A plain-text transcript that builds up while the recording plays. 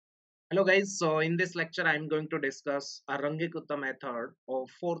Hello guys, so in this lecture I am going to discuss a Runge Kutta method of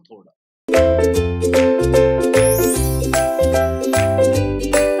fourth order.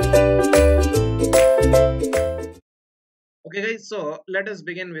 Okay guys, so let us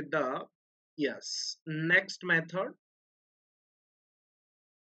begin with the next method,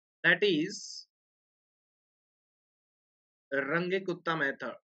 that is Runge Kutta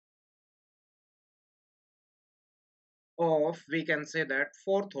method of, we can say that,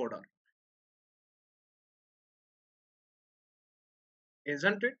 fourth order,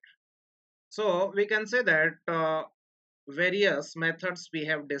 isn't it? So we can say that various methods we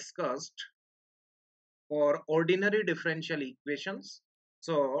have discussed for ordinary differential equations.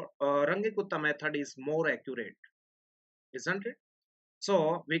 So Runge Kutta method is more accurate, isn't it?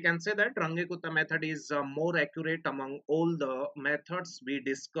 So we can say that Runge Kutta method is more accurate among all the methods we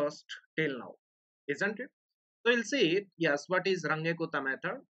discussed till now, isn't it? So we'll see, yes, what is Runge Kutta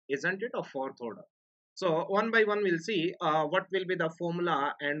method, isn't it, of fourth order. So one by one we'll see what will be the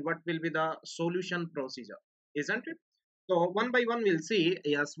formula and what will be the solution procedure, isn't it? So one by one we'll see,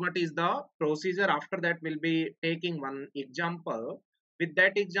 yes, what is the procedure. After that we'll be taking one example. With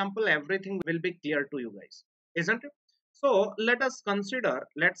that example, everything will be clear to you guys, isn't it? So let us consider,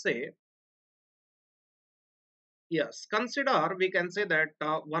 let's say, yes, consider, we can say that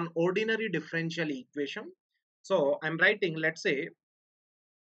one ordinary differential equation. So I'm writing, let's say,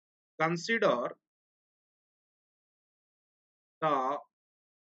 consider the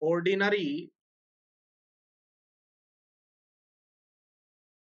ordinary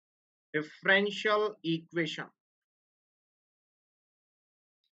differential equation.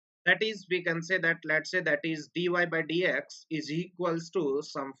 That is, we can say that, let's say, that is dy by dx is equals to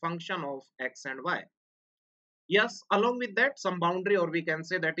some function of x and y. Yes, along with that, some boundary, or we can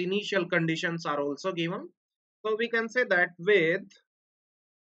say that initial conditions are also given. So we can say that with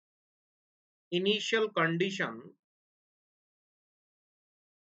initial condition,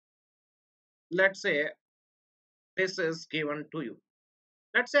 let's say this is given to you.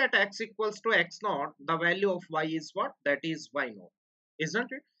 Let's say at x equals to x naught, the value of y is what? That is y naught, isn't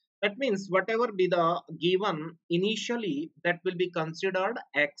it? That means whatever be the given initially, that will be considered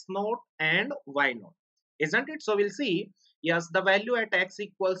x naught and y naught, isn't it? So we'll see, yes, the value at x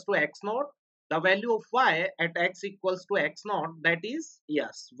equals to x naught, the value of y at x equals to x naught, that is,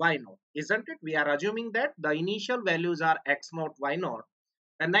 yes, y naught, isn't it? We are assuming that the initial values are x naught, y naught.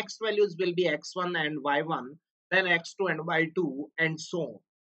 The next values will be x1 and y1, then x2 and y2, and so on,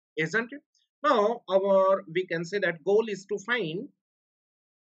 isn't it? Now our, we can say that, goal is to find,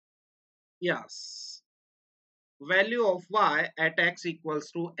 yes, value of y at x equals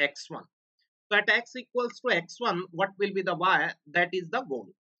to x1. So at x equals to x1, what will be the y? That is the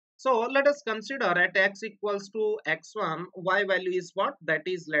goal. So let us consider at x equals to x1, y value is what? That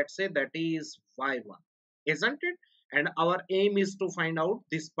is, let's say, that is y1, isn't it? And our aim is to find out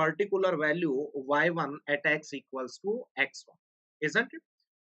this particular value y1 at x equals to x1, isn't it?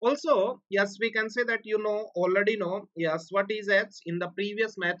 Also, yes, we can say that, already know, yes, what is h? In the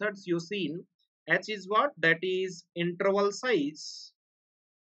previous methods you seen, h is what? That is interval size,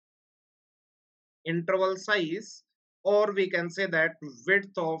 or we can say that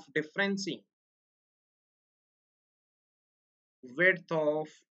width of differencing,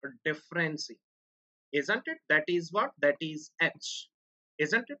 isn't it? That is what? That is h,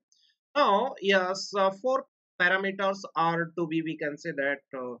 isn't it? Now, yes, four parameters are to be, we can say that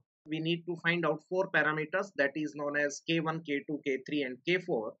we need to find out four parameters, that is known as k1, k2, k3, and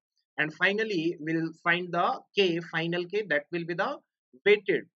k4. And finally, we'll find the final k, that will be the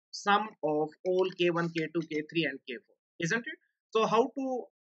weighted sum of all k1, k2, k3, and k4, isn't it? So, how to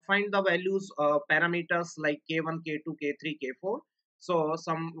find the values, parameters like k1, k2, k3, k4? So,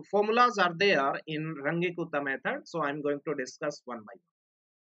 some formulas are there in Runge Kutta method. So, I'm going to discuss one by one.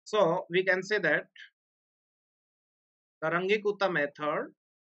 So we can say that the Runge Kutta method,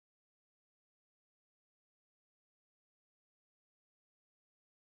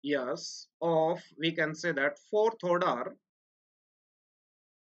 yes, of, we can say that, fourth order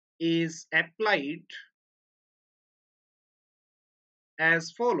is applied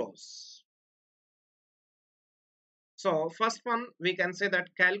as follows. So first one, we can say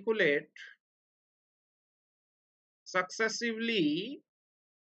that calculate successively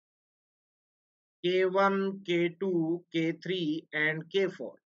K1, K2, K3, and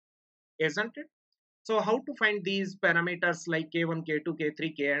K4, isn't it? So how to find these parameters like K1, K2,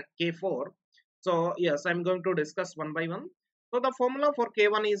 K3, K4? So yes, I'm going to discuss one by one. So the formula for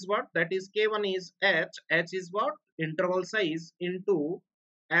K1 is what? That is, K1 is H. H is what? Interval size into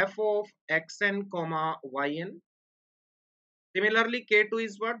f of xn comma yn. Similarly, K2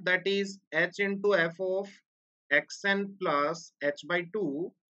 is what? That is h into f of xn plus h by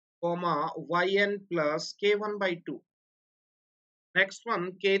 2, comma yn plus k1 by 2. Next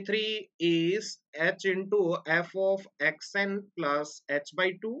one, K3 is h into f of xn plus h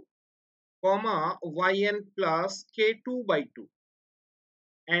by 2, comma yn plus k2 by 2.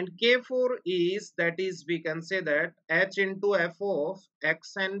 And K4 is, that is, we can say that h into f of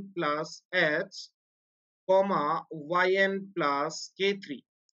xn plus h, comma yn plus k3,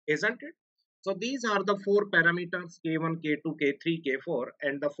 isn't it? So these are the four parameters k1, k2, k3, k4,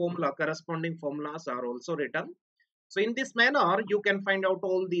 and the formula, corresponding formulas are also written. So in this manner, you can find out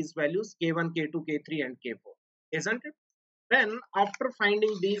all these values k1, k2, k3, and k4, isn't it? Then after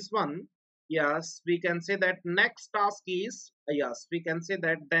finding these one, yes, we can say that next task is, yes, we can say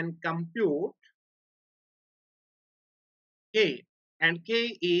that then compute k, and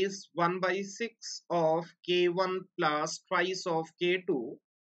k is 1 by 6 of k1 plus twice of k2,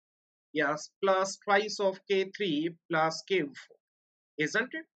 yes, plus twice of k3 plus k4,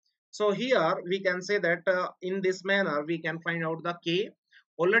 isn't it? So here we can say that in this manner we can find out the k.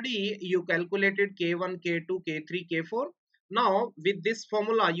 Already you calculated k1, k2, k3, k4. Now with this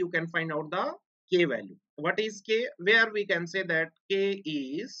formula you can find out the k value. What is k? Where we can say that k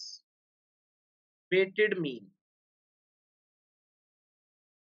is weighted mean.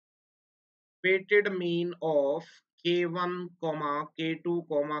 Weighted mean of k1, comma k2,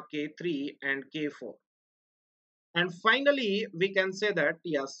 comma k3, and k4. And finally we can say that,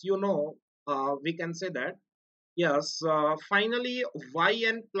 yes, we can say that, yes, finally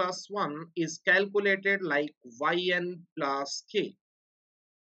yn plus 1 is calculated like yn plus k,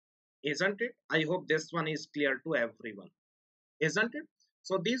 isn't it? I hope this one is clear to everyone, isn't it?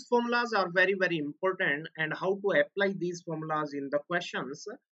 So these formulas are very, very important, and how to apply these formulas in the questions,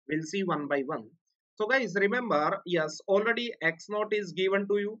 we'll see one by one. So guys, remember, yes, already x naught is given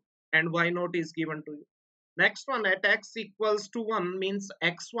to you and y naught is given to you. Next one, at x equals to 1 means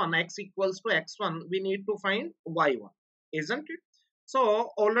x1, x equals to x1, we need to find y1, isn't it? So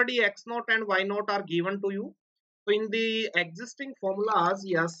already x naught and y naught are given to you. So in the existing formulas,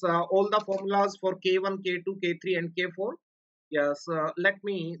 yes, all the formulas for k1, k2, k3, and k4. Yes, let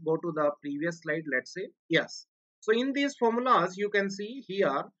me go to the previous slide, let's say. Yes. So in these formulas, you can see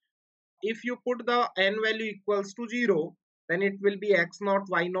here, if you put the n value equals to 0, then it will be x naught,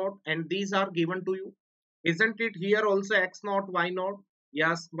 y naught, and these are given to you. Isn't it? Here also x naught, y naught.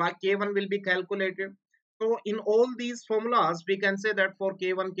 Yes, k1 will be calculated. So in all these formulas, we can say that for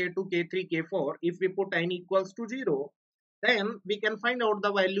k1, k2, k3, k4, if we put n equals to 0, then we can find out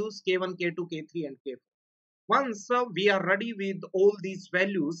the values k1, k2, k3, and k4. Once we are ready with all these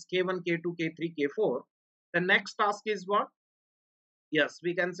values k1, k2, k3, k4, the next task is what? Yes,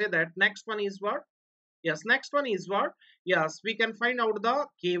 we can say that next one is what? Yes, next one is what? Yes, we can find out the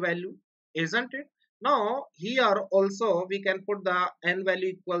k value, isn't it? Now here also we can put the n value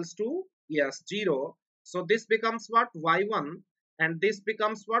equals to, yes, 0. So this becomes what? Y1, and this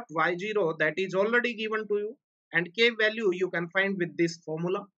becomes what? Y0, that is already given to you, and k value you can find with this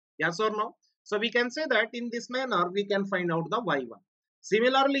formula. Yes or no? So we can say that in this manner we can find out the y1.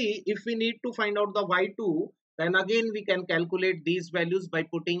 Similarly, if we need to find out the y2, then again we can calculate these values by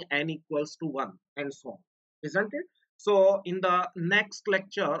putting n equals to 1 and so on, isn't it? So in the next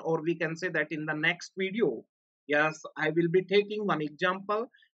lecture, or we can say that in the next video, yes, I will be taking one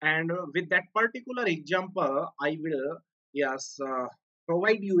example, and with that particular example I will, yes,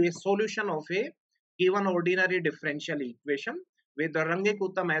 provide you a solution of a given ordinary differential equation with the Runge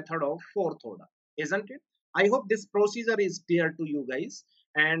Kutta method of fourth order, isn't it? I hope this procedure is clear to you guys,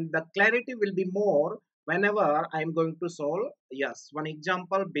 and the clarity will be more whenever I'm going to solve, yes, one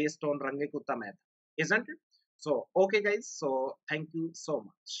example based on Runge Kutta method, isn't it? So okay guys, so thank you so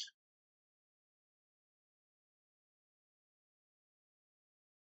much.